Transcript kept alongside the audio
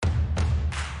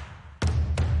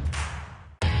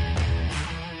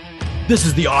This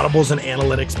is the Audibles and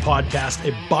Analytics podcast,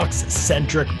 a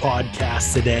Bucs-centric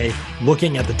podcast today,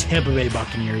 looking at the Tampa Bay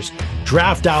Buccaneers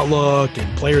draft outlook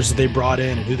and players that they brought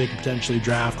in and who they could potentially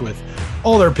draft with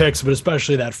all their picks, but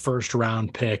especially that first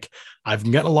round pick. I've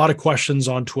gotten a lot of questions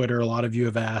on Twitter. A lot of you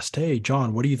have asked, hey,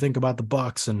 John, what do you think about the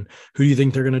Bucs and who do you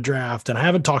think they're going to draft? And I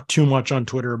haven't talked too much on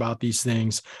Twitter about these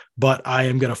things, but I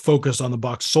am going to focus on the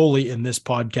Bucs solely in this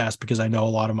podcast because I know a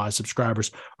lot of my subscribers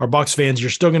are Bucs fans.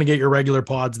 You're still going to get your regular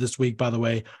pods this week, by the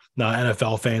way.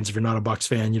 NFL fans, if you're not a Bucs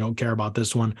fan, you don't care about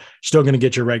this one, still going to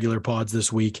get your regular pods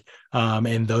this week.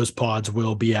 And those pods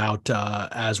will be out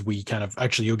as we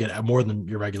you'll get more than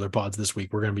your regular pods this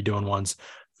week. We're going to be doing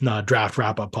draft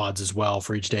wrap-up pods as well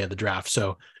for each day of the draft.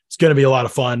 So it's going to be a lot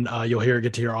of fun. You'll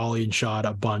get to hear Ollie and Shad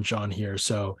a bunch on here.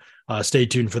 So stay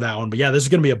tuned for that one. But yeah, this is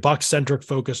going to be a Bucs-centric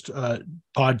focused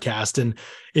podcast. And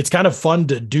it's kind of fun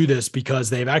to do this because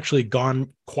they've actually gone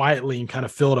quietly and kind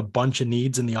of filled a bunch of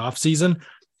needs in the offseason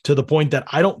to the point that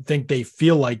I don't think they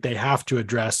feel like they have to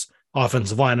address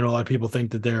offensive line. I know a lot of people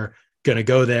think that they're going to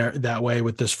go there that way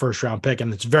with this first round pick,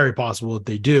 and it's very possible that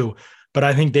they do. But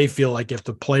I think they feel like if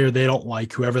the player they don't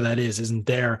like, whoever that is, isn't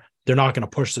there, they're not going to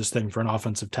push this thing for an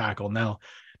offensive tackle. Now,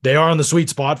 they are on the sweet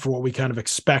spot for what we kind of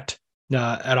expect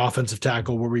at offensive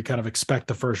tackle, where we kind of expect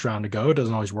the first round to go. It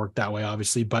doesn't always work that way,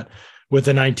 obviously. But with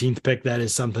the 19th pick, that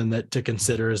is something that to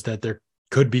consider, is that there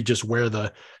could be just where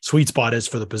the sweet spot is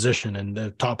for the position. And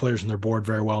the top players on their board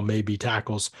very well may be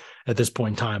tackles at this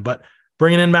point in time. But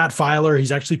bringing in Matt Filer,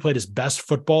 he's actually played his best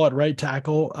football at right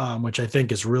tackle, which I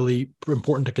think is really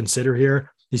important to consider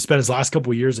here. He spent his last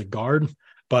couple of years at guard,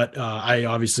 but I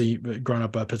obviously, growing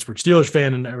up a Pittsburgh Steelers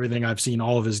fan and everything, I've seen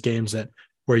all of his games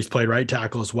where he's played right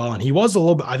tackle as well. And he was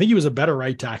I think he was a better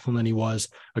right tackle than he was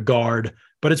a guard,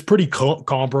 but it's pretty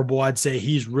comparable. I'd say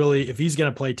if he's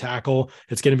going to play tackle,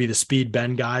 it's going to be the speed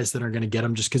bend guys that are going to get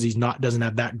him, just because doesn't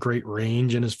have that great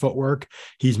range in his footwork.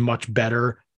 He's much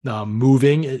better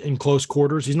moving in close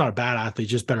quarters. He's not a bad athlete,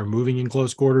 just better moving in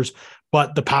close quarters,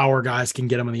 but the power guys can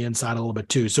get him on the inside a little bit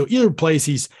too. So either place,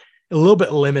 he's a little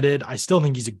bit limited. I still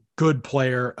think he's a good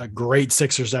player, a great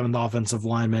 6th or 7th offensive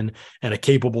lineman, and a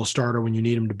capable starter when you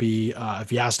need him to be. If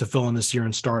he has to fill in this year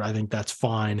and start, I think that's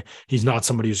fine. He's not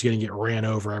somebody who's going to get ran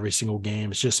over every single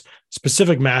game. It's just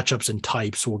specific matchups and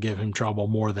types will give him trouble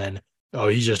more than,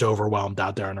 he's just overwhelmed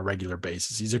out there on a regular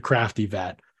basis. He's a crafty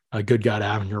vet, a good guy to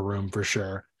have in your room for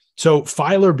sure. So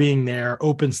Filer being there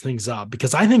opens things up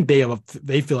because I think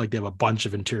they feel like they have a bunch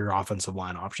of interior offensive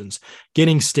line options.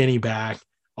 Getting Stinney back,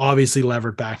 obviously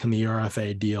levered back in the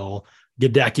RFA deal.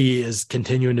 Gadecki is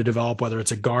continuing to develop, whether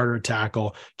it's a guard or a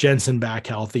tackle. Jensen back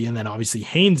healthy. And then obviously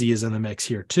Hainsey is in the mix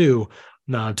here too,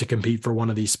 to compete for one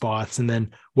of these spots. And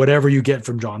then whatever you get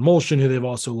from John Molshin, who they've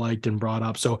also liked and brought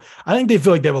up. So I think they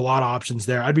feel like they have a lot of options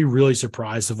there. I'd be really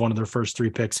surprised if one of their first 3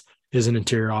 picks is an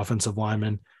interior offensive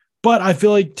lineman. But I feel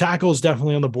like tackle is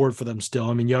definitely on the board for them still.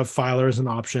 I mean, you have Filer as an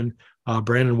option.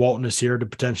 Brandon Walton is here to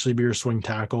potentially be your swing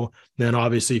tackle. Then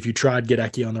obviously if you tried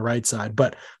Gadecki on the right side,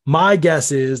 but my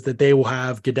guess is that they will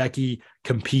have Gadecki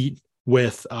compete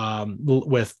with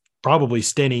probably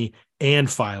Stinney and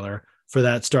Filer for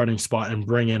that starting spot and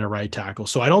bring in a right tackle.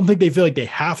 So I don't think they feel like they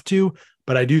have to,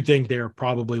 but I do think they're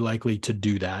probably likely to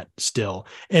do that still.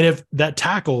 And if that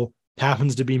tackle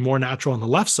happens to be more natural on the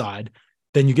left side,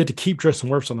 then you get to keep Tristan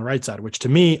Wirfs on the right side, which to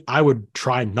me, I would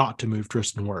try not to move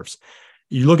Tristan Wirfs.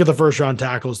 You look at the first round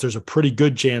tackles, there's a pretty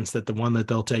good chance that the one that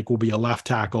they'll take will be a left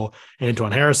tackle.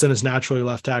 Antoine Harrison is naturally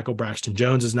left tackle. Braxton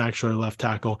Jones is naturally left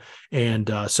tackle.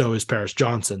 And so is Paris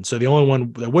Johnson. So the only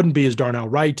one that wouldn't be is Darnell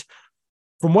Wright.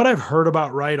 From what I've heard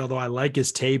about Wright, although I like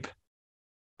his tape,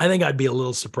 I think I'd be a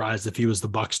little surprised if he was the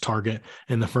Bucs target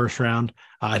in the first round.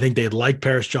 I think they'd like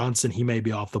Paris Johnson. He may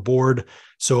be off the board.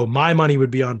 So my money would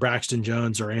be on Braxton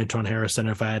Jones or Antoine Harrison.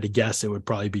 If I had to guess, it would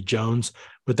probably be Jones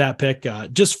with that pick.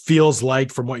 Just feels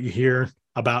like, from what you hear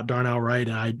about Darnell Wright,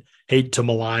 and I hate to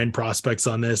malign prospects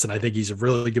on this, and I think he's a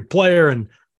really good player, and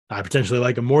I potentially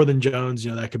like him more than Jones.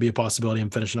 That could be a possibility.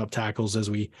 I'm finishing up tackles as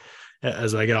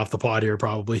I get off the pod here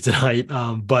probably tonight.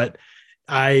 But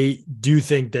I do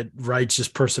think that Wright's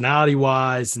just personality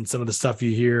wise and some of the stuff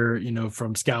you hear,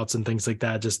 from scouts and things like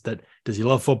that, just that, does he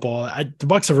love football? The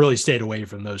Bucs have really stayed away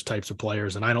from those types of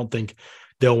players, and I don't think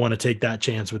they'll want to take that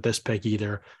chance with this pick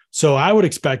either. So I would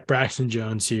expect Braxton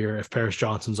Jones here if Paris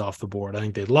Johnson's off the board. I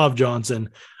think they'd love Johnson.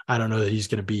 I don't know that he's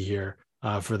going to be here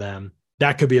for them.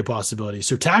 That could be a possibility.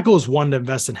 So tackle is one to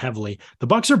invest in heavily. The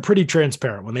Bucs are pretty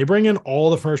transparent when they bring in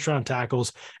all the first round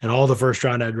tackles and all the first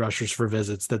round edge rushers for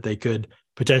visits that they could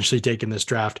potentially take in this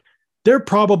draft. they're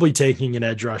probably taking an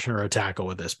edge rusher or a tackle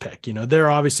with this pick. There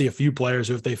are obviously a few players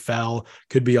who, if they fell,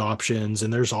 could be options,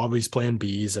 and there's always plan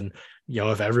Bs. And,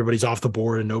 if everybody's off the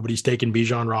board and nobody's taking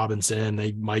Bijan Robinson,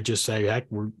 they might just say, heck,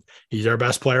 he's our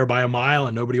best player by a mile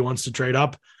and nobody wants to trade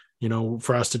up,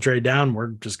 for us to trade down. We're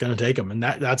just going to take him. And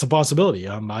that's a possibility.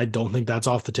 I don't think that's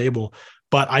off the table,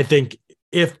 but I think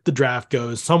if the draft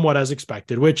goes somewhat as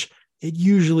expected, which it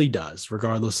usually does,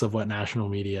 regardless of what national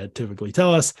media typically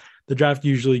tell us, the draft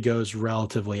usually goes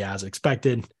relatively as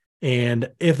expected. And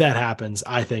if that happens,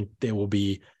 I think there will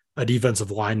be a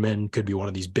defensive lineman, could be one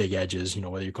of these big edges,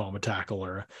 whether you call him a tackle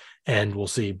or end, we'll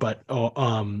see, but,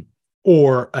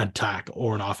 or a tackle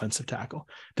or an offensive tackle.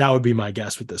 That would be my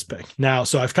guess with this pick. Now,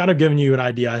 so I've kind of given you an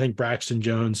idea. I think Braxton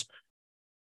Jones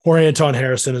or Anton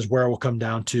Harrison is where we'll come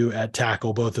down to at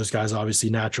tackle. Both those guys, obviously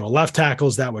natural left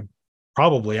tackles. That would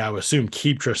probably, I would assume,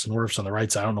 keep Tristan Wirfs on the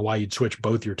right side. I don't know why you'd switch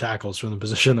both your tackles from the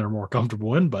position they're more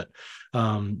comfortable in, but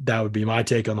that would be my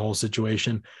take on the whole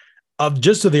situation.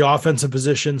 Just to the offensive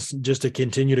positions, just to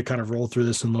continue to kind of roll through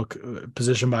this and look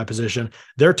position by position,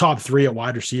 their top three at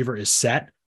wide receiver is set.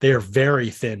 They are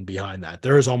very thin behind that.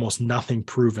 There is almost nothing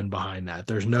proven behind that.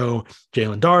 There's no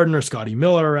Jalen Darden or Scotty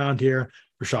Miller around here.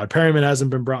 Rashad Perryman hasn't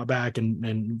been brought back,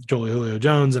 and Jolie Julio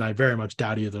Jones, and I very much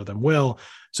doubt either of them will.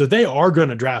 So they are going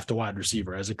to draft a wide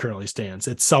receiver as it currently stands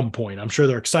at some point. I'm sure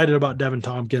they're excited about Devin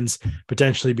Tompkins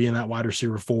potentially being that wide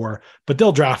receiver 4, but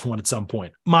they'll draft one at some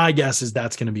point. My guess is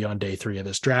that's going to be on day 3 of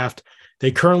this draft.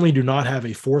 They currently do not have a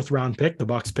 4th round pick. The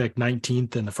Bucs pick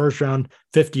 19th in the 1st round,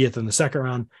 50th in the 2nd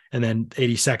round, and then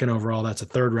 82nd overall. That's a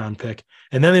 3rd round pick.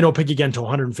 And then they don't pick again until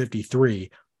 153.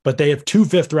 But they have 2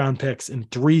 5th round picks and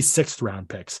 3 6th round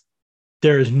picks.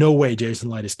 There is no way Jason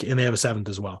Licht is, and they have a 7th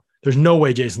as well. There's no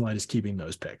way Jason Licht is keeping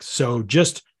those picks. So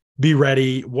just be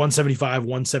ready. 175,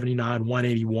 179,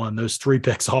 181, those 3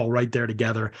 picks all right there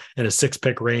together in a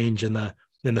 6-pick range in the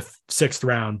 6th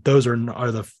round. Those are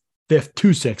the 5th to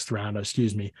 6th round,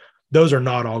 excuse me. Those are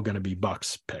not all going to be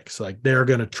Bucs picks. Like, they're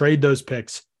going to trade those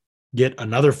picks, get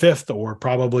another 5th, or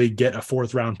probably get a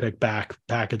 4th round pick back,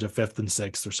 package a 5th and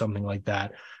 6th or something like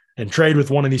that, and trade with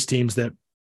one of these teams that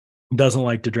doesn't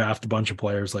like to draft a bunch of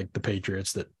players like the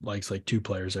Patriots that likes like 2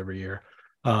 players every year.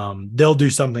 They'll do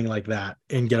something like that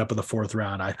and get up in the 4th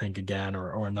round, I think, again,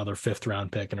 or another 5th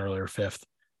round pick, an earlier 5th.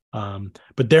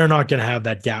 But they're not going to have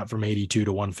that gap from 82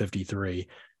 to 153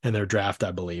 in their draft,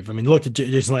 I believe. I mean, look at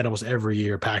Jason Licht almost every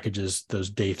year packages those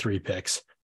day 3 picks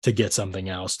to get something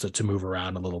else to move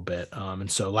around a little bit.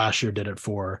 And so last year did it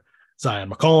for Zion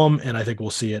McCollum, and I think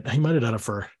we'll see it. He might have done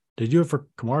it did you do it for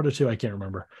Kamara too? I can't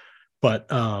remember. But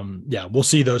yeah, we'll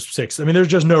see those 6. I mean, there's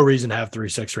just no reason to have 3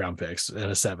 6th round picks and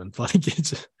a 7th. Like,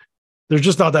 there's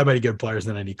just not that many good players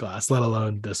in any class, let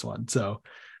alone this one. So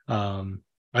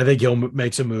I think he'll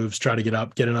make some moves, try to get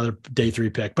another day 3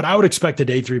 pick. But I would expect a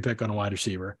day 3 pick on a wide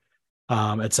receiver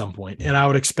at some point. And I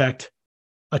would expect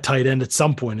a tight end at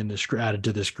some point in this added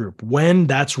to this group. When,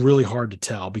 that's really hard to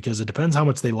tell, because it depends how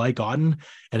much they like Otten.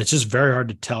 And it's just very hard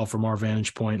to tell from our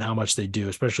vantage point how much they do,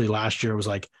 especially last year. It was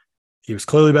like, he was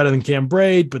clearly better than Cam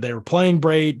Braid, but they were playing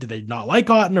Braid. Did they not like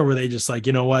Otten, or were they just like,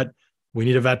 you know what? We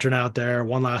need a veteran out there.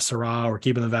 One last hurrah. We're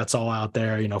keeping the vets all out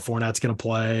there. Fournette's going to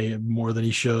play more than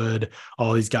he should.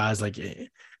 All these guys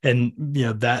and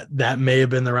that may have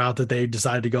been the route that they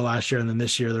decided to go last year. And then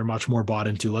this year they're much more bought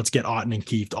into, let's get Otten and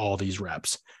Keith all these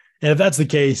reps. And if that's the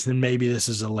case, then maybe this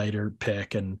is a later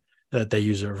pick and that they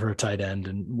use it for a tight end.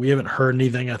 And we haven't heard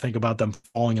anything, I think, about them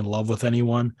falling in love with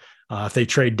anyone. If they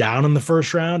trade down in the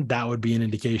 1st round, that would be an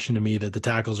indication to me that the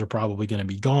tackles are probably going to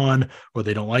be gone, or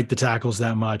they don't like the tackles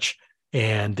that much.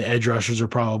 And the edge rushers are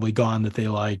probably gone that they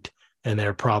liked, and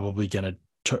they're probably going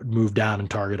to move down and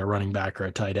target a running back or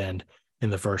a tight end in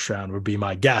the 1st round, would be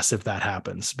my guess if that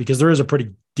happens, because there is a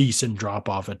pretty decent drop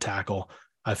off at tackle,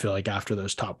 I feel like, after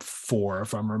those top 4,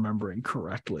 if I'm remembering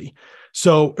correctly.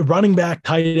 So running back,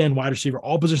 tight end, wide receiver,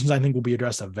 all positions I think will be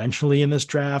addressed eventually in this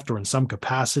draft or in some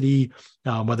capacity,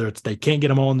 whether it's they can't get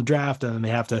them all in the draft and then they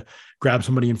have to grab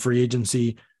somebody in free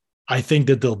agency. I think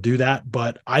that they'll do that,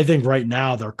 but I think right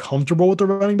now they're comfortable with the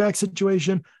running back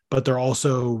situation, but they're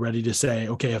also ready to say,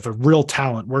 okay, if a real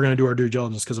talent, we're going to do our due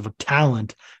diligence because of a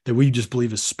talent that we just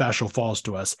believe is special falls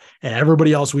to us, and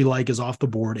everybody else we like is off the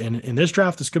board. And in this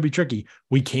draft, this could be tricky.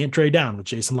 We can't trade down, which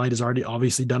Jason Licht has already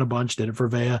obviously done a bunch, did it for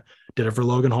Vea, did it for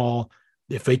Logan Hall.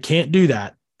 If they can't do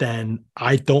that, then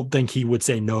I don't think he would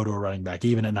say no to a running back,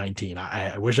 even at 19.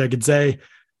 I wish I could say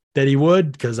that he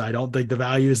would, because I don't think the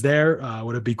value is there.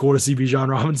 Would it be cool to see Bijan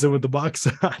Robinson with the Bucs?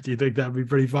 Do you think that'd be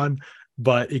pretty fun?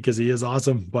 But because he is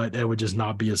awesome, but it would just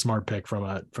not be a smart pick from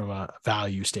a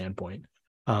value standpoint.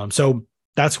 So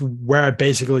that's where I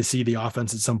basically see the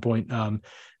offense at some point.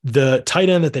 The tight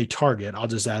end that they target, I'll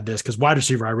just add this because wide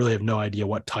receiver, I really have no idea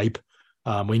what type.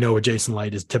 We know with Jason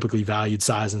Licht is typically valued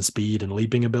size and speed and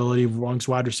leaping ability amongst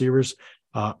wide receivers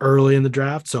early in the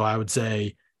draft. So I would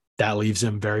say that leaves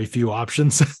him very few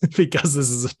options because this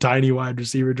is a tiny wide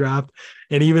receiver draft.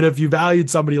 And even if you valued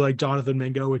somebody like Jonathan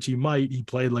Mingo, which he might, he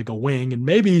played like a wing, and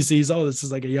maybe he sees, oh, this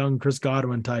is like a young Chris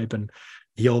Godwin type, and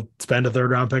he'll spend a 3rd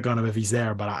round pick on him if he's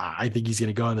there. But I think he's going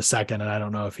to go in the 2nd, and I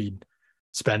don't know if he'd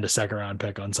spend a 2nd round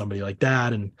pick on somebody like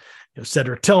that. And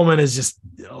Cedric Tillman is just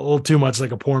a little too much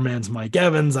like a poor man's Mike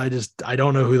Evans. I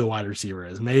don't know who the wide receiver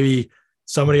is. Maybe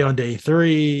somebody on day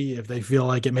 3, if they feel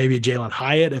like it, maybe Jalen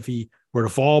Hyatt if he were to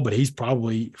fall, but he's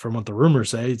probably, from what the rumors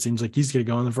say, it seems like he's going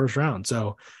to go in the 1st round.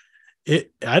 So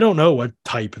I don't know what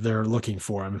type they're looking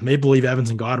for. I mean, they believe Evans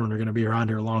and Godwin are going to be around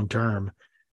here long term.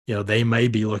 They may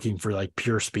be looking for like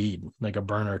pure speed, like a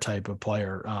burner type of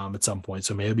player at some point.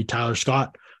 So maybe Tyler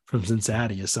Scott from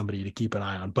Cincinnati is somebody to keep an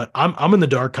eye on. But I'm in the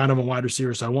dark kind of a wide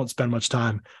receiver, so I won't spend much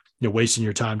time wasting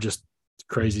your time just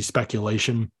crazy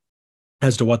speculation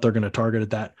as to what they're going to target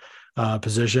at that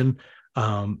position.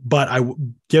 But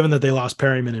given that they lost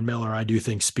Perryman and Miller, I do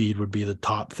think speed would be the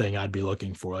top thing I'd be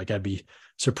looking for. Like I'd be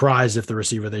surprised if the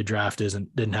receiver they draft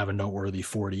didn't have a noteworthy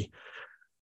 40.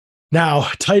 Now,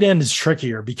 tight end is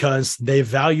trickier because they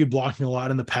valued blocking a lot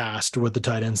in the past with the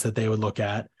tight ends that they would look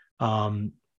at.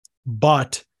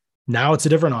 But now it's a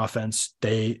different offense.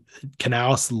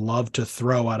 Canales loved to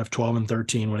throw out of 12 and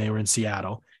 13 when they were in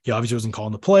Seattle. He obviously wasn't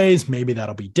calling the plays. Maybe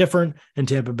that'll be different in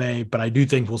Tampa Bay, but I do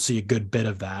think we'll see a good bit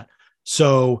of that.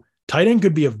 So tight end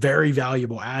could be a very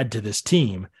valuable add to this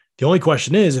team. The only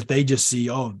question is if they just see,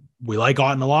 oh, we like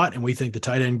Otten a lot and we think the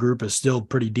tight end group is still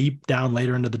pretty deep down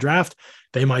later into the draft,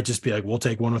 they might just be like, we'll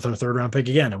take one with our 3rd round pick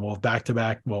again. And we'll have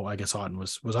back-to-back. Well, I guess Otten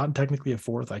was Otten technically a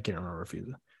 4th? I can't remember if he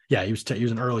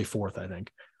was an early 4th, I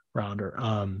think, rounder.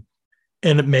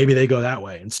 And maybe they go that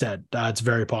way instead. That's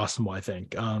very possible, I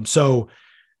think. So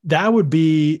that would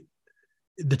be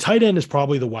the tight end is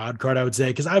probably the wild card, I would say,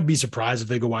 because I'd be surprised if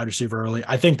they go wide receiver early.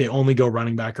 I think they only go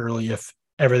running back early if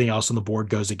everything else on the board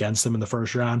goes against them in the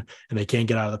 1st round and they can't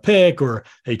get out of the pick, or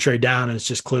they trade down and it's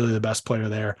just clearly the best player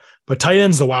there. But tight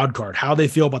end's the wild card. How they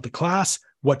feel about the class,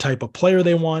 what type of player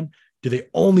they want. Do they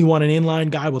only want an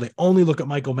inline guy? Will they only look at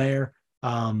Michael Mayer?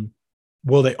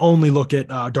 Will they only look at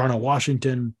Darnell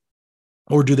Washington?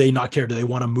 Or do they not care? Do they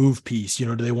want a move piece?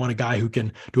 Do they want a guy who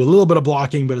can do a little bit of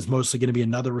blocking, but is mostly going to be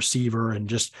another receiver and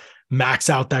just max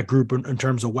out that group in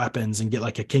terms of weapons and get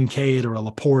like a Kincaid or a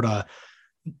Laporta?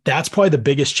 That's probably the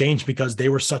biggest change because they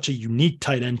were such a unique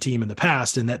tight end team in the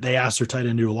past, and that they asked their tight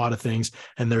end to do a lot of things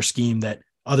in their scheme that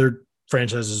other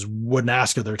franchises wouldn't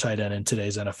ask of their tight end in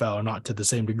today's NFL, or not to the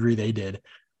same degree they did.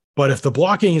 But if the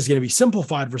blocking is going to be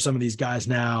simplified for some of these guys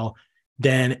now,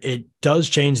 then it does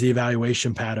change the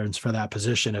evaluation patterns for that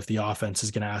position if the offense is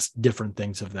going to ask different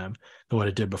things of them than what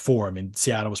it did before. I mean,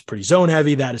 Seattle was pretty zone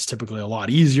heavy. That is typically a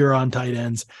lot easier on tight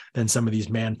ends than some of these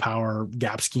manpower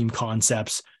gap scheme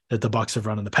concepts that the Bucs have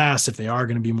run in the past if they are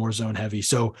going to be more zone heavy.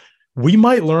 So we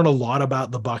might learn a lot about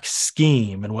the Bucs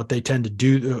scheme and what they tend to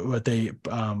do, what they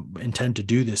intend to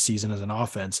do this season as an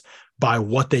offense by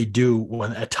what they do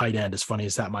when at tight end, as funny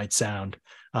as that might sound,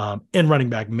 and running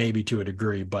back maybe to a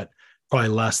degree, but probably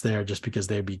less there just because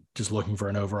they'd be just looking for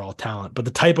an overall talent. But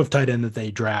the type of tight end that they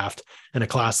draft in a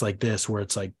class like this, where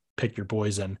it's like pick your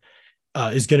poison,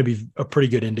 is going to be a pretty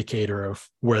good indicator of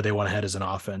where they want to head as an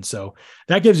offense. So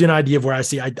that gives you an idea of where I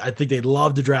see. I think they'd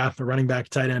love to draft a running back,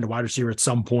 tight end, a wide receiver at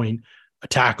some point. A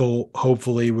tackle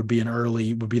hopefully would be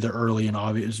the early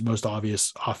and most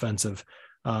obvious offensive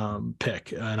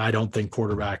pick. And I don't think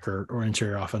quarterback or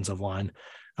interior offensive line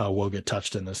will get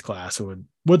touched in this class. It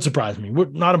would surprise me.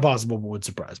 Not impossible, but would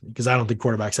surprise me because I don't think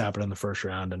quarterbacks happen in the 1st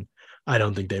round, and I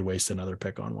don't think they waste another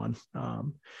pick on one.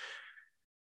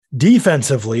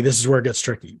 Defensively, this is where it gets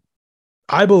tricky.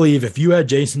 I believe if you had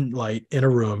Jason Licht in a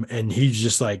room and he's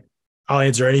just like, I'll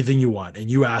answer anything you want,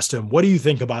 and you asked him, what do you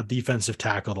think about defensive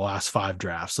tackle the last 5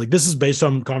 drafts? Like, this is based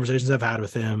on conversations I've had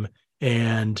with him,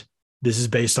 and this is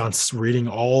based on reading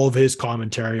all of his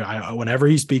commentary. Whenever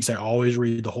he speaks, I always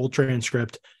read the whole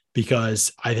transcript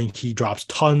because I think he drops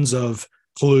tons of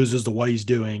clues as to what he's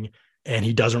doing, and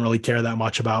he doesn't really care that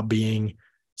much about being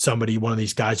one of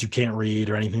these guys you can't read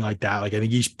or anything like that. Like, I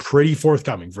think he's pretty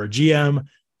forthcoming for a GM.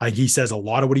 Like, he says a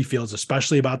lot of what he feels,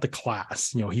 especially about the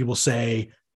class. He will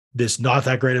say, this not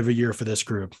that great of a year for this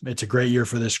group. It's a great year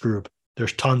for this group.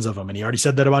 There's tons of them. And he already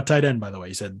said that about tight end, by the way.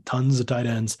 He said tons of tight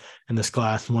ends in this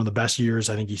class. One of the best years,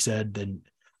 I think he said, and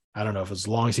I don't know if as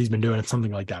long as he's been doing it,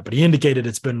 something like that, but he indicated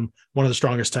it's been one of the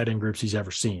strongest tight end groups he's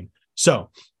ever seen.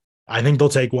 So I think they'll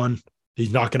take one.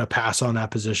 He's not going to pass on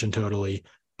that position totally,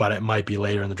 but it might be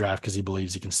later in the draft because he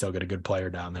believes he can still get a good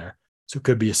player down there. So it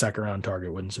could be a second round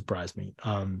target. Wouldn't surprise me.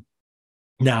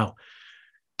 Now,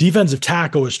 defensive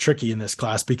tackle is tricky in this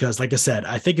class because, like I said,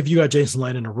 I think if you got Jason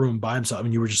Licht in a room by himself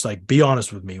and you were just like, be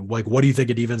honest with me, like, what do you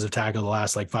think of defensive tackle the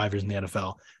last like 5 years in the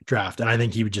NFL draft? And I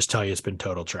think he would just tell you it's been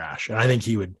total trash. And I think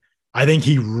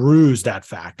he rused that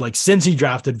fact. Like, since he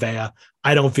drafted Vea,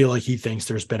 I don't feel like he thinks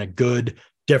there's been a good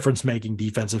difference-making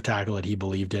defensive tackle that he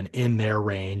believed in their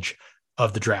range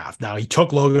of the draft. Now, he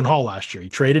took Logan Hall last year. He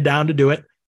traded down to do it.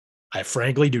 I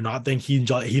frankly do not think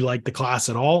he liked the class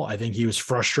at all. I think he was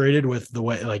frustrated with the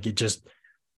way, like,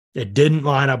 it didn't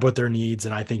line up with their needs.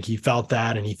 And I think he felt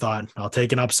that, and he thought, I'll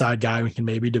take an upside guy we can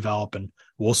maybe develop, and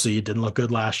we'll see. It didn't look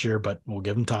good last year, but we'll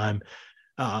give him time.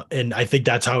 And I think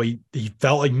that's how he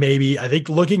felt like maybe, I think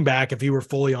looking back, if he were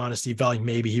fully honest, he felt like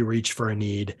maybe he reached for a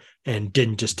need and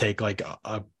didn't just take like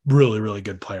a really, really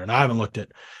good player. And I haven't looked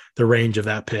at the range of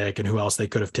that pick and who else they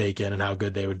could have taken and how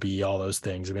good they would be, all those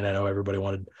things. I mean, I know everybody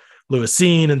wanted Lewis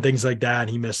Seen and things like that, and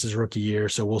he missed his rookie year.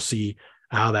 So we'll see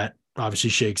how that obviously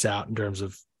shakes out in terms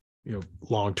of,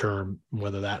 long-term,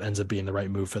 whether that ends up being the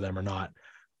right move for them or not.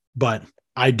 But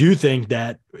I do think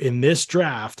that in this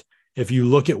draft, if you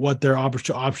look at what their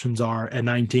options are at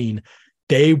 19,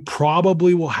 they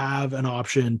probably will have an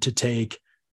option to take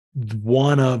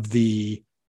one of the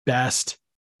best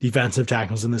defensive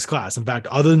tackles in this class. In fact,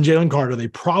 other than Jalen Carter, they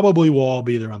probably will all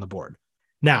be there on the board.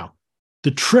 Now,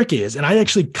 the trick is, and I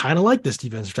actually kind of like this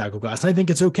defensive tackle class, and I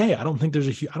think it's okay. I don't think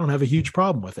I don't have a huge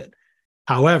problem with it.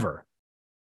 However,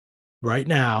 right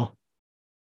now,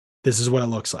 this is what it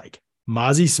looks like.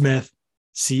 Mazi Smith,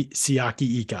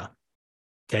 Siaki Ika.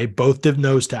 Okay, both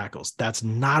nose tackles. That's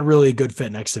not really a good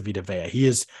fit next to Vita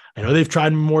Vea. I know they've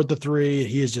tried him more at the 3.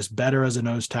 He is just better as a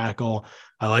nose tackle.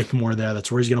 I like him more there.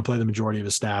 That's where he's going to play the majority of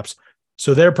his snaps.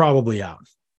 So they're probably out.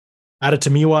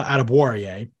 Adetomiwa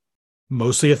Adebawore,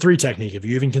 mostly a 3 technique, if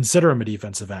you even consider him a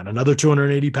defensive end, another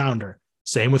 280-pounder.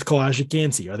 Same with Kalajic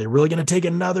Gansey. Are they really going to take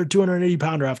another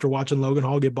 280-pounder after watching Logan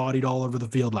Hall get bodied all over the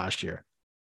field last year?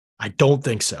 I don't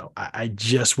think so. I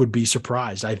just would be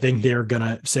surprised. I think they're going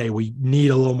to say we need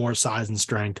a little more size and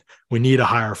strength. We need a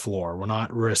higher floor. We're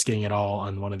not risking it all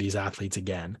on one of these athletes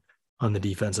again on the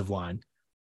defensive line.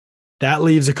 That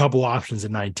leaves a couple options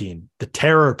at 19. The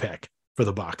terror pick for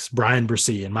the Bucs, Brian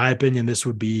Bresee. In my opinion, this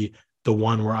would be the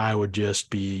one where I would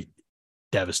just be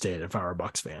devastated if I were a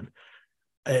Bucs fan.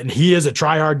 And he is a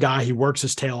try-hard guy. He works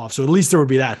his tail off. So at least there would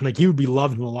be that. And like, he would be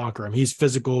loved in the locker room. He's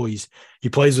physical. He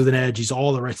plays with an edge. He's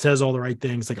says all the right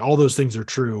things. Like, all those things are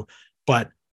true.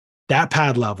 But that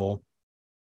pad level,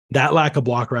 that lack of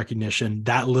block recognition,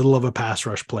 that little of a pass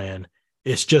rush plan,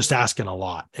 it's just asking a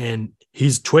lot. And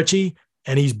he's twitchy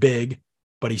and he's big,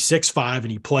 but he's 6'5", and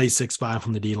he plays 6'5"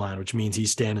 from the D-line, which means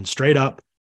he's standing straight up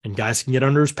and guys can get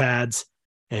under his pads.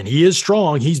 And he is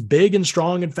strong. He's big and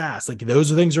strong and fast. Like,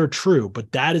 those things are true,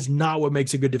 but that is not what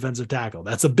makes a good defensive tackle.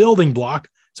 That's a building block.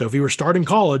 So if he were starting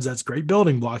college, that's great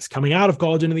building blocks. Coming out of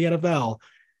college into the NFL,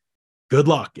 good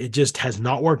luck. It just has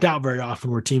not worked out very often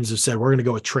where teams have said, we're going to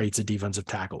go with traits at defensive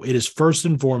tackle. It is first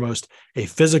and foremost a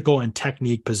physical and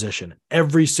technique position.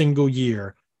 Every single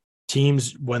year,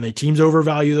 when teams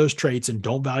overvalue those traits and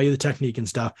don't value the technique and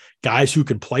stuff, guys who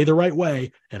can play the right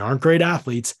way and aren't great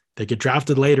athletes, they get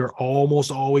drafted later,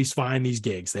 almost always find these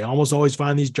gigs. They almost always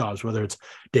find these jobs, whether it's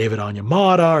David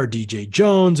Onyemata or DJ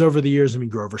Jones over the years. I mean,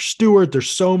 Grover Stewart, there's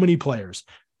so many players,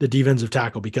 the defensive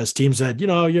tackle, because teams said,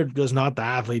 you're just not the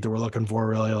athlete that we're looking for,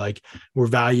 really. Like, we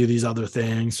value these other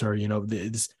things, or,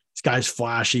 this guy's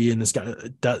flashy and this guy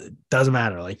doesn't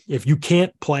matter. Like, if you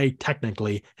can't play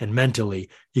technically and mentally,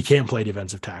 you can't play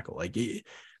defensive tackle. Like, you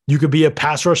could be a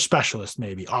pass rush specialist,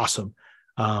 maybe. Awesome.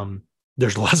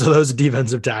 There's less of those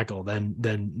defensive tackle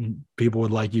than people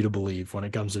would like you to believe when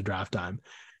it comes to draft time.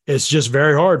 It's just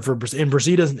very hard for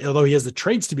Bresee doesn't, although he has the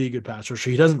traits to be a good pass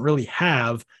rusher, he doesn't really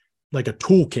have like a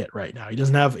toolkit right now. He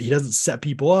doesn't set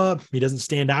people up. He doesn't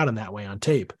stand out in that way on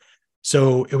tape.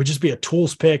 So it would just be a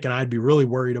tools pick, and I'd be really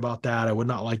worried about that. I would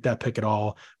not like that pick at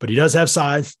all, but he does have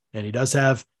size, and he does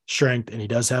have strength, and he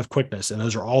does have quickness. And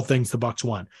those are all things the Bucs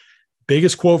want.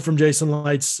 Biggest quote from Jason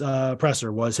Licht's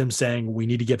presser was him saying, we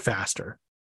need to get faster.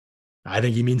 I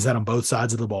think he means that on both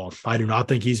sides of the ball. I do not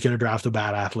think he's going to draft a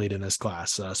bad athlete in this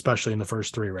class, especially in the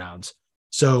first 3 rounds.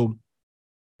 So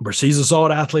Bresee's a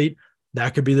solid athlete.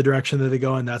 That could be the direction that they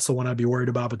go, and that's the one I'd be worried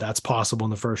about, but that's possible in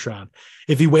the first round.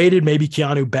 If he waited, maybe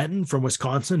Keanu Benton from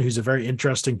Wisconsin, who's a very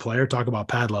interesting player. Talk about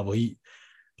pad level. He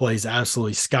plays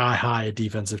absolutely sky high at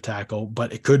defensive tackle,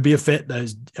 but it could be a fit.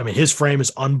 His frame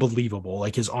is unbelievable.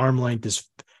 Like, his arm length,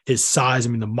 his size,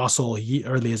 the muscle, he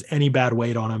hardly has any bad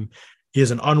weight on him. He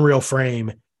has an unreal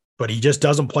frame, but he just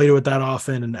doesn't play to it that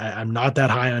often. And I'm not that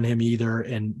high on him either.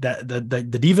 And that the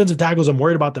defensive tackles I'm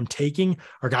worried about them taking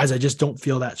are guys I just don't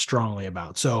feel that strongly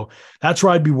about. So that's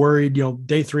where I'd be worried.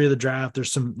 Day 3 of the draft,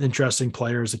 there's some interesting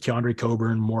players, like Keandre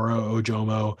Coburn, Moro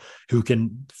Ojomo, who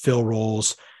can fill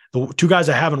roles. The 2 guys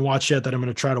I haven't watched yet that I'm going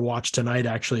to try to watch tonight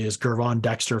actually is Gervon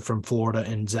Dexter from Florida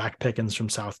and Zach Pickens from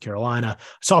South Carolina. I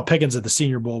saw Pickens at the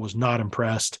Senior Bowl, was not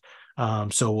impressed.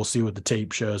 So we'll see what the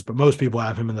tape shows, but most people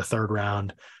have him in the 3rd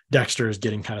round. Dexter is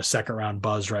getting kind of 2nd round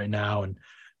buzz right now and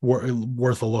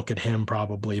worth a look at him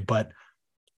probably. But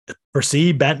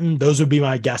Brissett, Benton, those would be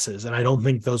my guesses. And I don't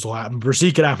think those will happen.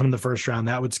 Brissett could happen in the 1st round.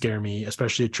 That would scare me,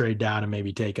 especially a trade down and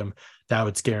maybe take him. That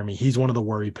would scare me. He's one of the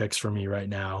worry picks for me right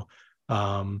now.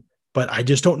 But I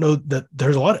just don't know that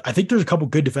there's I think there's a couple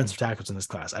good defensive tackles in this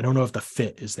class. I don't know if the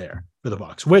fit is there for the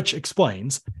Bucs, which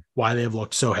explains why they have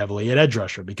looked so heavily at edge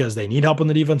rusher, because they need help on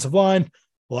the defensive line.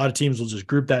 A lot of teams will just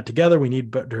group that together. We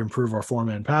need to improve our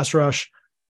 4-man pass rush.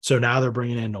 So now they're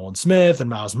bringing in Nolan Smith and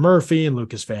Miles Murphy and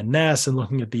Lucas Van Ness and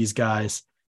looking at these guys.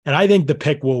 And I think the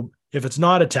pick will, if it's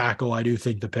not a tackle, I do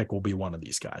think the pick will be one of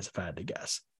these guys, if I had to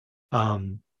guess.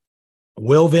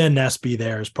 Will Van Ness be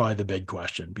there is probably the big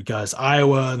question, because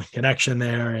Iowa, the connection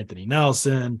there, Anthony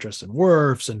Nelson, Tristan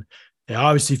Wirfs, and they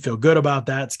obviously feel good about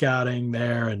that scouting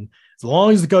there. And as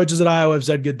long as the coaches at Iowa have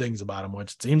said good things about him,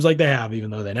 which it seems like they have,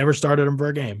 even though they never started him for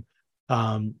a game,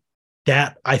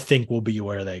 that I think will be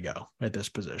where they go at this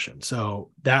position.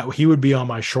 So that he would be on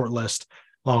my short list,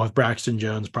 along with Braxton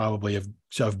Jones, probably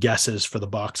of guesses for the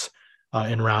Bucs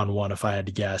in round 1, if I had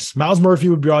to guess. Miles Murphy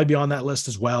would probably be on that list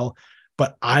as well.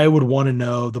 But I would want to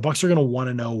know, the Bucs are going to want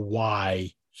to know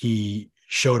why he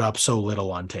showed up so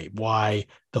little on tape, why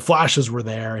the flashes were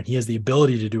there and he has the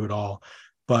ability to do it all,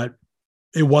 but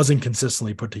it wasn't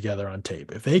consistently put together on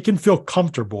tape. If they can feel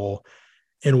comfortable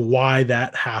in why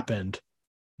that happened,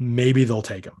 maybe they'll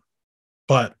take him.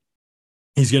 But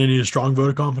he's going to need a strong vote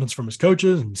of confidence from his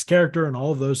coaches and his character and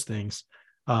all of those things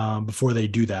before they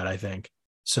do that, I think.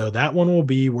 So that one will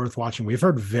be worth watching. We've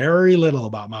heard very little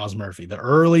about Miles Murphy. The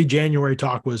early January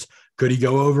talk was, could he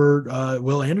go over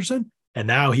Will Anderson? And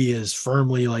now he is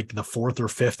firmly like the 4th or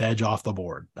 5th edge off the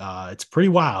board. It's pretty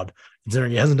wild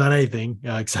considering he hasn't done anything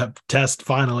except test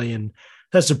finally, and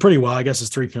tested pretty well. I guess his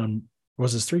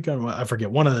 3-cone I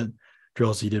forget. One of the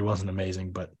drills he did wasn't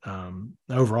amazing, but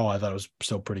overall I thought it was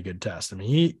still a pretty good test. I mean,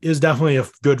 he is definitely a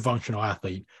good functional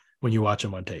athlete when you watch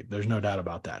him on tape. There's no doubt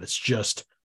about that. It's just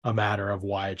a matter of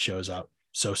why it shows up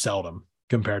so seldom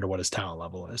compared to what his talent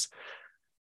level is.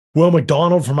 Will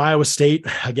McDonald from Iowa State.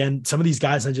 Again, some of these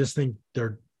guys, I just think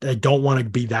they don't want to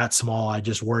be that small. I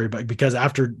just worry about, because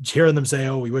after hearing them say,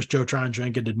 oh, we wish Joe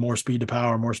Tryon-Shoyinka did more speed to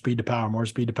power, more speed to power, more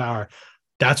speed to power.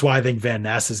 That's why I think Van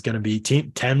Ness is going to be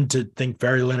tend to think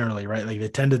very linearly, right? Like they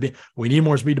tend to be, we need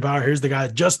more speed to power. Here's the guy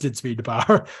that just did speed to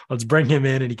power. Let's bring him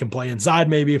in and he can play inside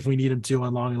maybe if we need him to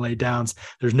on long and late downs.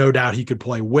 There's no doubt he could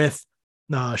play with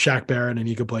Shaq Barrett, and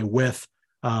he could play with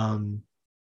Joe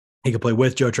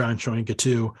Tryon-Shoyinka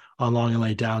too on long and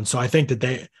late down. So I think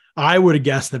that I would have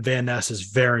guessed that Van Ness is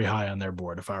very high on their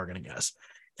board if I were going to guess.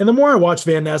 And the more I watch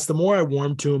Van Ness, the more I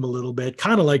warmed to him a little bit,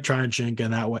 kind of like Tryon-Shoyinka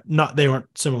in that way. They weren't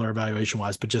similar evaluation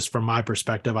wise, but just from my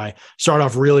perspective, I started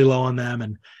off really low on them.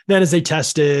 And then as they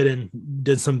tested and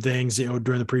did some things,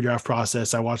 during the pre-draft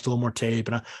process, I watched a little more tape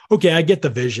and I get the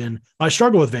vision. My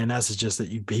struggle with Van Ness is just that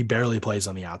he barely plays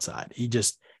on the outside. He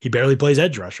barely plays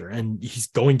edge rusher, and he's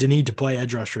going to need to play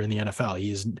edge rusher in the NFL.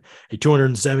 He is a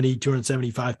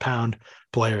 275 pound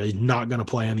player. He's not going to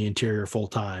play on the interior full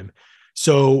time.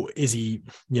 So is he,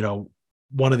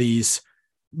 one of these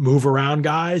move around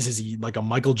guys? Is he like a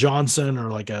Michael Johnson or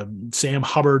like a Sam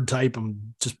Hubbard type?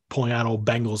 I'm just pulling out old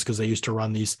Bengals because they used to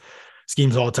run these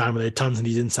schemes all the time where they had tons of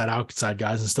these inside outside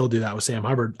guys and still do that with Sam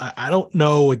Hubbard. I don't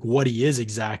know like what he is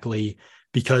exactly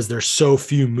because there's so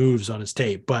few moves on his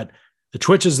tape, but the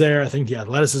twitch is there. I think the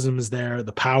athleticism is there.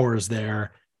 The power is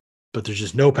there, but there's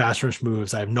just no pass rush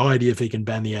moves. I have no idea if he can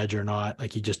bend the edge or not.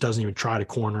 Like he just doesn't even try to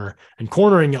corner. And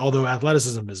cornering, although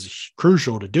athleticism is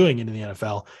crucial to doing it in the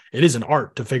NFL, it is an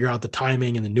art to figure out the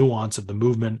timing and the nuance of the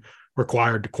movement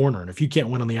required to corner. And if you can't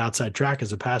win on the outside track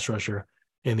as a pass rusher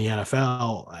in the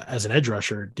NFL, as an edge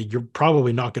rusher, you're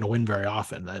probably not going to win very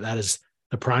often. That is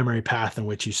the primary path in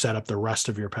which you set up the rest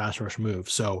of your pass rush move.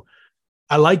 So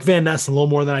I like Van Ness a little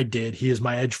more than I did. He is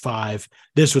my edge 5.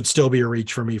 This would still be a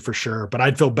reach for me for sure, but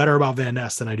I'd feel better about Van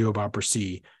Ness than I do about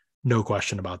Brissett. No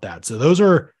question about that. So those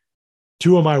are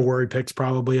 2 of my worry picks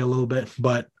probably a little bit,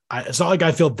 but it's not like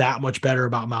I feel that much better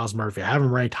about Miles Murphy. I have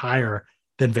him ranked higher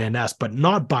than Van Ness, but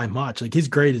not by much. Like his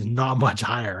grade is not much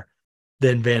higher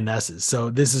than Van Ness's. So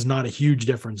this is not a huge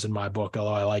difference in my book,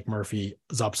 although I like Murphy's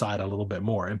upside a little bit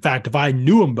more. In fact, if I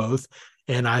knew them both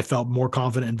and I felt more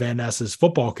confident in Van Ness's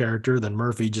football character than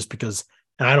Murphy, just because,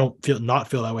 and I don't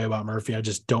feel that way about Murphy. I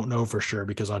just don't know for sure,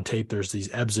 because on tape there's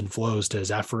these ebbs and flows to his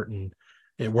effort, and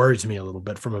it worries me a little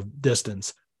bit from a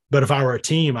distance. But if I were a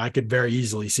team, I could very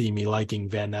easily see me liking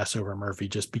Van Ness over Murphy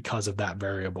just because of that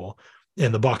variable.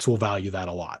 And the Bucs will value that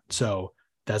a lot. So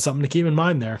that's something to keep in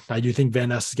mind there. I do think Van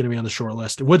Ness is going to be on the short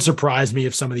list. It would surprise me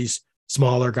if some of these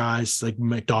smaller guys like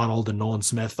McDonald and Nolan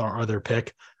Smith are their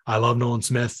pick. I love Nolan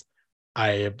Smith.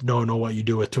 I don't know what you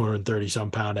do with 230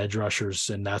 some pound edge rushers,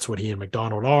 and that's what he and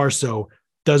McDonald are. So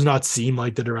does not seem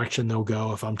like the direction they'll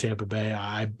go. If I'm Tampa Bay,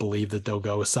 I believe that they'll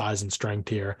go with size and strength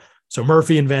here. So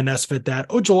Murphy and Van Ness fit that.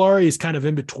 Ojulari is kind of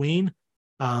in between.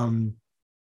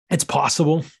 It's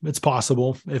possible. It's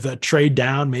possible. If a trade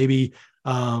down, maybe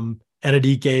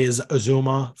Enadike is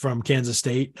Azuma from Kansas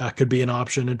State could be an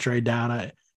option to trade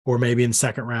down, or maybe in the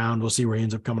second round. We'll see where he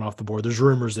ends up coming off the board. There's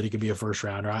rumors that he could be a first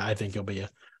rounder. I think he'll be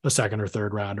a second or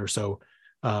third rounder. So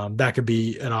that could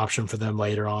be an option for them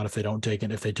later on if they don't take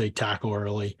it, if they take tackle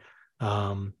early.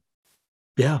 I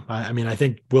mean, I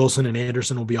think Wilson and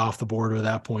Anderson will be off the board at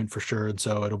that point for sure. And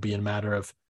so it'll be a matter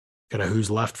of kind of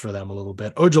who's left for them a little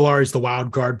bit. Ojulari's the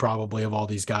wild card probably of all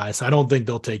these guys. I don't think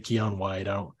they'll take Keon White.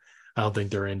 I don't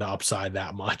think they're into upside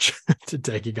that much to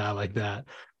take a guy like that.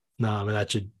 No, I mean,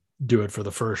 that should do it for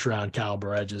the first round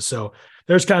caliber edges. So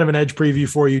there's kind of an edge preview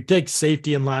for you. Take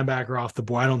safety and linebacker off the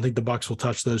board. I don't think the Bucs will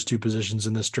touch those two positions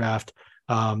in this draft.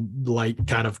 Light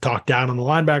kind of talked down on the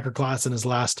linebacker class in his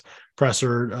last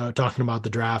presser, talking about the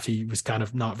draft. He was kind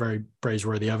of not very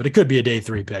praiseworthy of it. It could be a day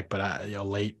 3 pick, but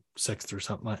late 6th or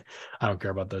something. I don't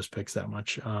care about those picks that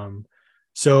much.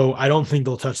 So I don't think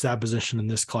they'll touch that position in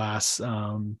this class.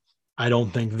 I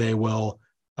don't think they will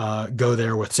go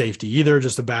there with safety either.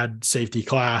 Just a bad safety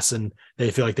class, and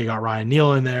they feel like they got Ryan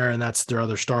Neal in there, and that's their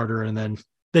other starter. And then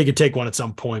they could take one at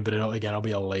some point, but it'll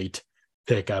be a late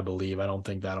pick, I believe. I don't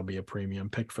think that'll be a premium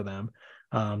pick for them.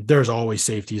 There's always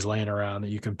safeties laying around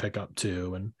that you can pick up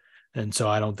too, and so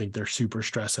I don't think they're super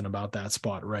stressing about that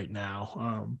spot right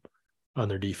now on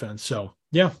their defense. So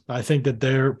yeah, I think that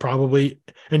they're probably,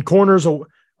 and corners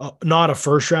not a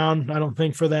first round, I don't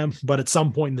think, for them, but at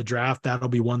some point in the draft, that'll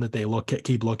be one that they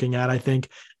keep looking at, I think.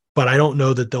 But I don't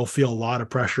know that they'll feel a lot of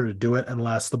pressure to do it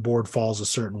unless the board falls a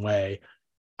certain way.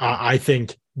 I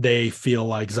think they feel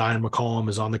like Zion McCollum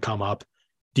is on the come up.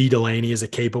 D. Delaney is a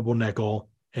capable nickel,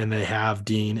 and they have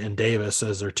Dean and Davis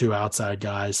as their two outside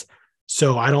guys.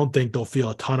 So I don't think they'll feel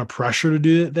a ton of pressure to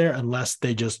do it there unless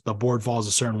the board falls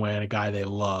a certain way and a guy they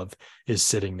love is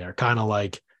sitting there, kind of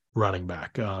like running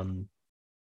back.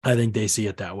 I think they see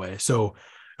it that way. So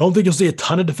I don't think you'll see a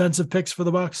ton of defensive picks for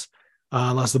the Bucs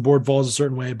unless the board falls a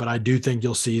certain way, but I do think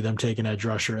you'll see them take an edge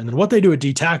rusher. And then what they do at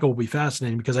D tackle will be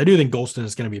fascinating, because I do think Golston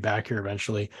is going to be back here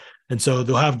eventually. And so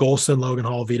they'll have Golston, Logan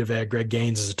Hall, Vita Vea, Greg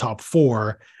Gaines as a top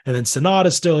 4. And then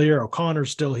Sonata's still here.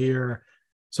 O'Connor's still here.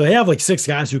 So they have like 6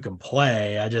 guys who can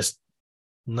play.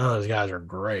 None of those guys are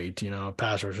great,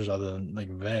 pass rushers other than like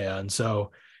Vea. And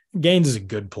so Gaines is a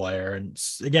good player. And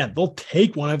again, they'll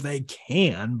take one if they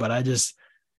can, but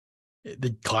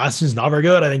the class is not very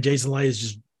good. I think Jason Licht is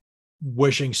just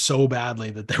wishing so badly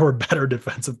that there were better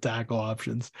defensive tackle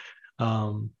options.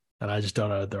 And I just don't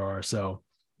know that there are. So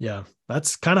yeah,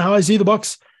 that's kind of how I see the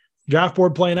Bucs draft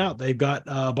board playing out. They've got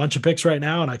a bunch of picks right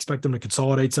now, and I expect them to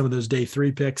consolidate some of those day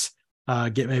 3 picks,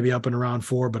 get maybe up in around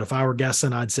 4. But if I were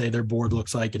guessing, I'd say their board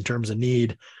looks like, in terms of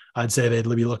need, I'd say they'd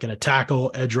be looking at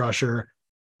tackle, edge rusher,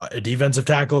 a defensive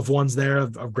tackle if one's there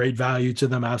of great value to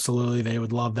them. Absolutely. They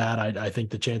would love that. I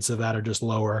think the chances of that are just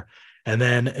lower. And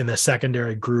then in the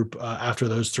secondary group, after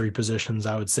those 3 positions,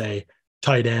 I would say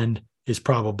tight end is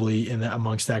probably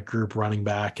amongst that group, running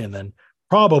back, and then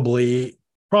probably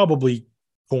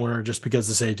corner, just because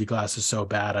the safety class is so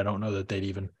bad. I don't know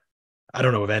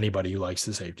of anybody who likes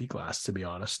the safety class, to be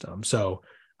honest. So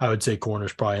I would say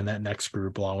corner's probably in that next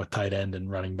group, along with tight end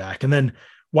and running back. And then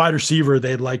wide receiver,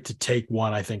 they'd like to take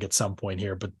one, I think, at some point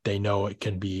here, but they know it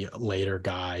can be a later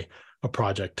guy, a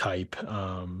project type,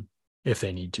 if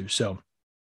they need to. So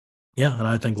yeah, and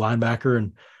I think linebacker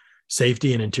and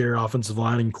safety and interior offensive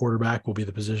line and quarterback will be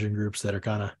the position groups that are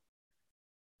kind of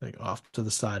like off to the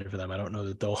side for them. I don't know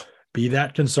that they'll be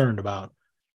that concerned about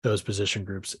those position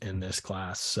groups in this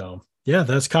class. So yeah,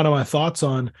 that's kind of my thoughts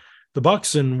on the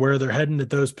Bucs and where they're heading at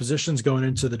those positions going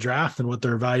into the draft, and what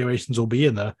their evaluations will be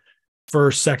in the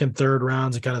first, second, third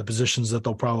rounds, and kind of the positions that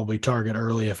they'll probably target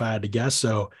early, if I had to guess.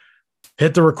 So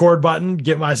hit the record button,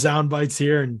 get my sound bites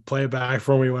here, and play it back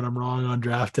for me when I'm wrong on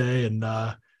draft day. And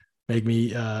make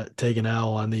me take an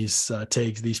L on these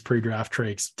takes, these pre-draft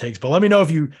takes. But let me know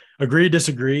if you agree,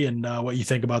 disagree, and what you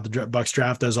think about the Bucs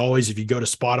draft. As always, if you go to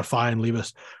Spotify and leave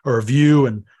us a review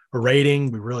and a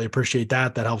rating, we really appreciate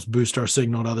that. That helps boost our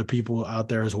signal to other people out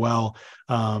there as well.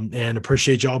 And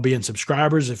appreciate y'all being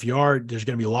subscribers. If you are, there's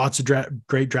going to be lots of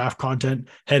great draft content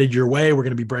headed your way. We're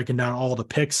going to be breaking down all the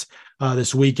picks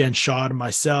this weekend. Shad and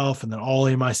myself, and then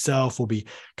Ollie and myself will be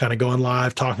kind of going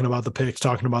live, talking about the picks,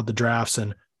 talking about the drafts,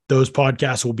 and those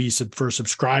podcasts will be for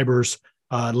subscribers.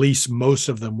 At least most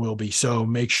of them will be. So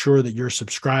make sure that you're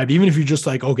subscribed. Even if you're just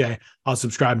like, okay, I'll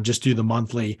subscribe and just do the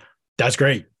monthly. That's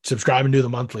great. Subscribe and do the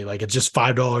monthly. Like, it's just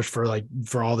 $5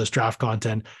 for all this draft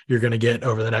content you're going to get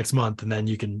over the next month. And then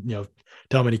you can,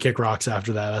 tell me to kick rocks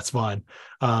after that. That's fine.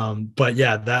 But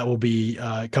yeah, that will be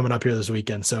coming up here this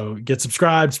weekend. So get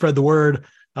subscribed, spread the word,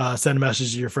 send a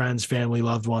message to your friends, family,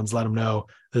 loved ones, let them know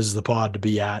this is the pod to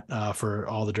be at for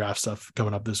all the draft stuff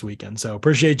coming up this weekend. So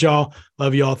appreciate y'all.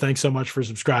 Love you all. Thanks so much for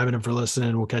subscribing and for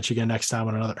listening. We'll catch you again next time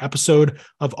on another episode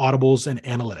of Audibles and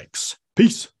Analytics.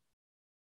 Peace.